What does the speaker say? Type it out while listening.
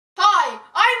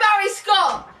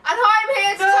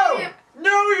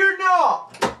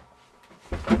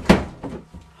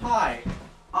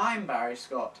I'm Barry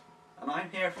Scott, and I'm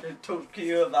here to talk to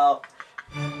you about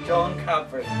John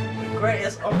Cadbury, the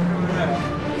greatest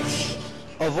entrepreneur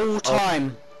of all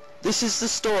time. This is the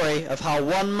story of how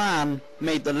one man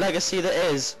made the legacy that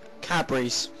is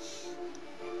Cadbury's.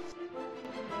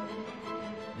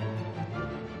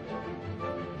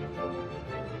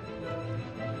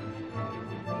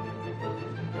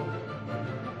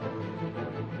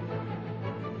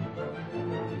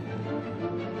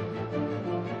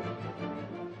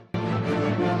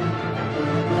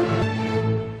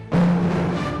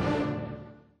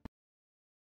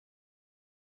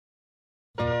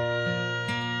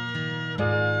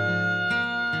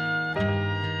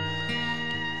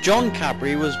 John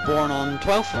Cadbury was born on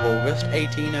 12th of August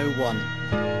 1801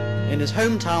 in his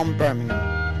hometown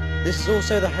Birmingham. This is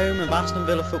also the home of Aston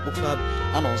Villa Football Club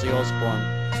and Ozzy Osbourne.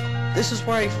 This is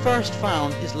where he first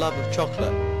found his love of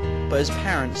chocolate, but his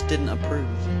parents didn't approve.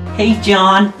 Hey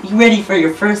John, you ready for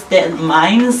your first day at the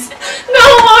mines? No,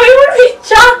 Mom, I want to be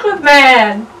chocolate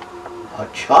man! A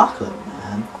chocolate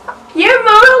man? Yeah,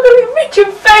 Mom, I'm going to be rich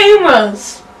and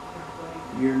famous!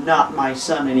 You're not my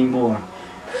son anymore.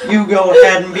 You go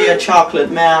ahead and be a chocolate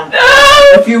man. No!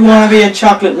 If you want to be a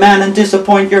chocolate man and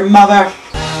disappoint your mother.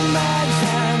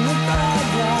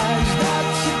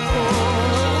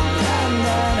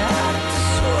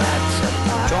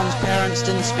 John's parents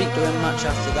didn't speak to him much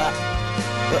after that,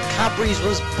 but Cadbury's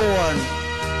was born.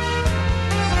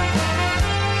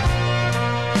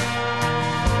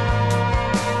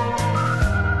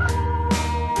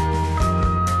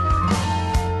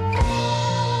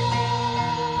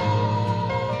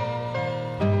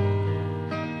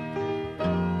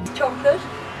 Chocolate.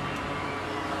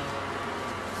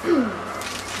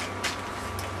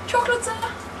 Chocolate, sir?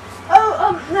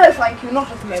 Oh, no thank you,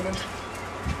 not at the moment.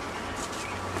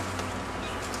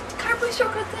 Cadbury's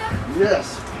chocolate there?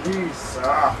 Yes, please,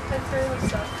 sir. Thanks very much,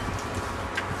 sir.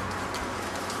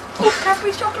 Oh,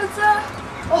 Cadbury's chocolate, sir?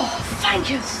 Oh, thank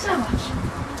you so much.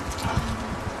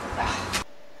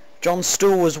 John's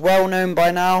stall was well known by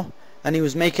now, and he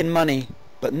was making money,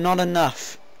 but not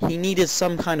enough. He needed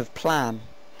some kind of plan.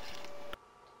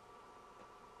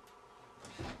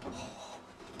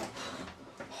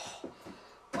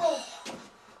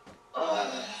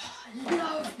 I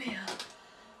love beer.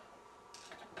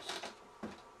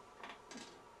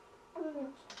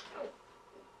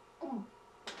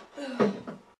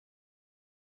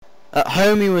 At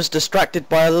home he was distracted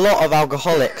by a lot of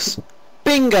alcoholics.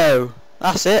 Bingo!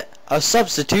 That's it, a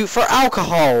substitute for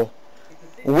alcohol!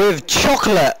 With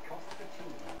chocolate!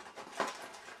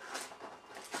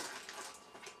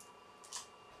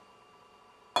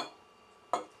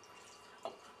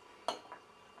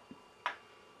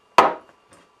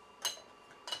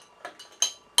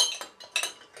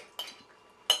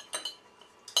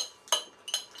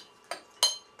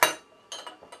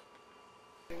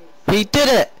 He did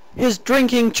it! His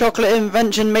drinking chocolate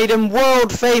invention made him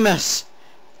world famous!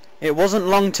 It wasn't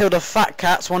long till the fat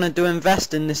cats wanted to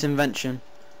invest in this invention.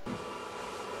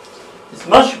 It's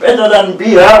much better than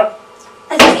beer.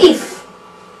 As if.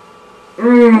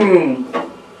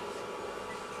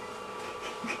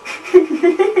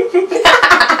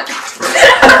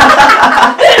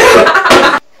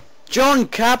 John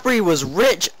Cadbury was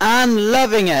rich and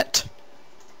loving it!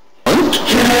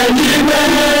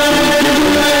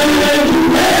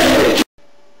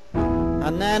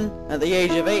 And then, at the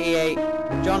age of 88,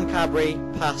 John Cadbury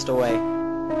passed away.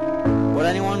 Would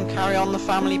anyone carry on the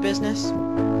family business?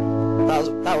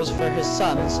 That was for his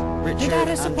sons, Richard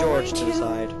and George, to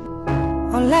decide.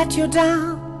 Or let you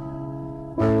down?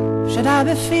 Should I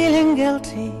be feeling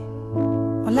guilty?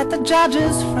 Or let the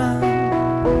judges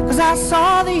frown? 'Cause I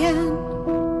saw the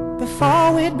end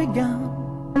before we'd begun.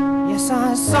 Yes,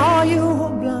 I saw you were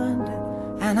blinded,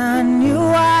 and I knew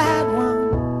I had won.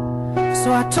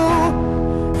 So I told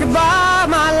goodbye,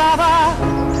 my lover,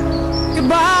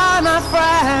 goodbye, my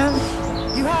friend.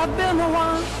 You have been the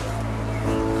one.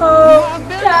 Oh,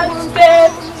 Dad's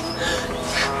dead.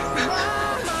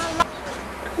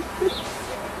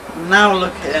 Now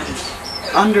look at him,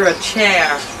 under a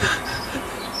chair.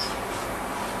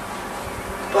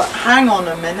 But hang on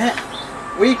a minute,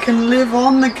 we can live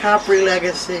on the Cadbury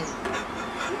legacy.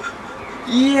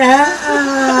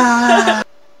 Yeah!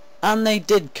 And they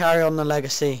did carry on the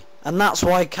legacy, and that's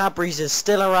why Cadbury's is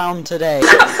still around today.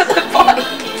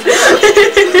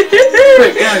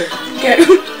 Quick, go. Go.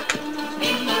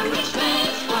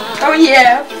 Oh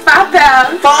yeah,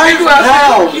 £5.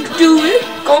 £5! You can do it.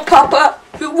 Go Papa,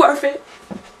 you're worth it.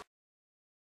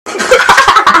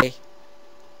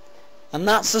 And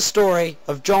that's the story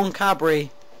of John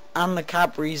Cadbury and the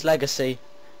Cadbury's legacy.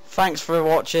 Thanks for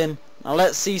watching. Now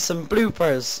let's see some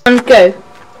bloopers. And go.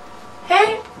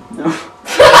 Hey.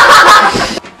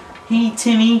 Hey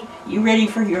Timmy, you ready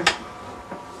for your...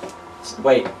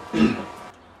 Wait. Chocolate.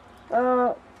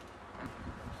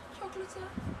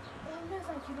 No,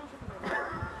 thank you, not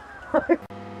chocolate.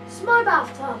 It's my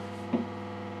bathtub.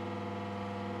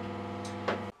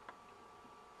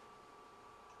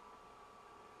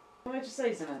 Why did you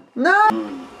say something?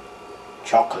 No!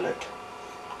 Chocolate.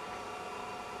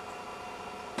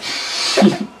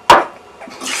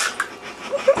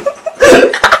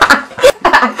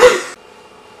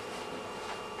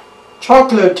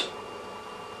 Chocolate.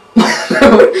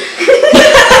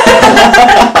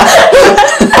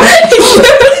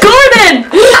 Gordon!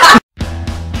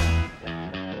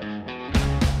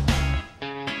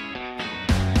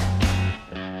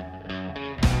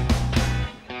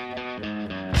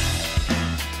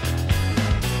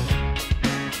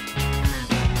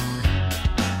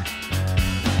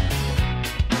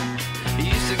 You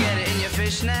used to get it in your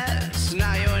fishnets,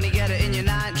 now you only get it in your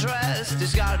night dress.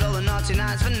 Discarded all the naughty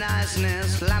nights for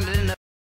niceness, landed in the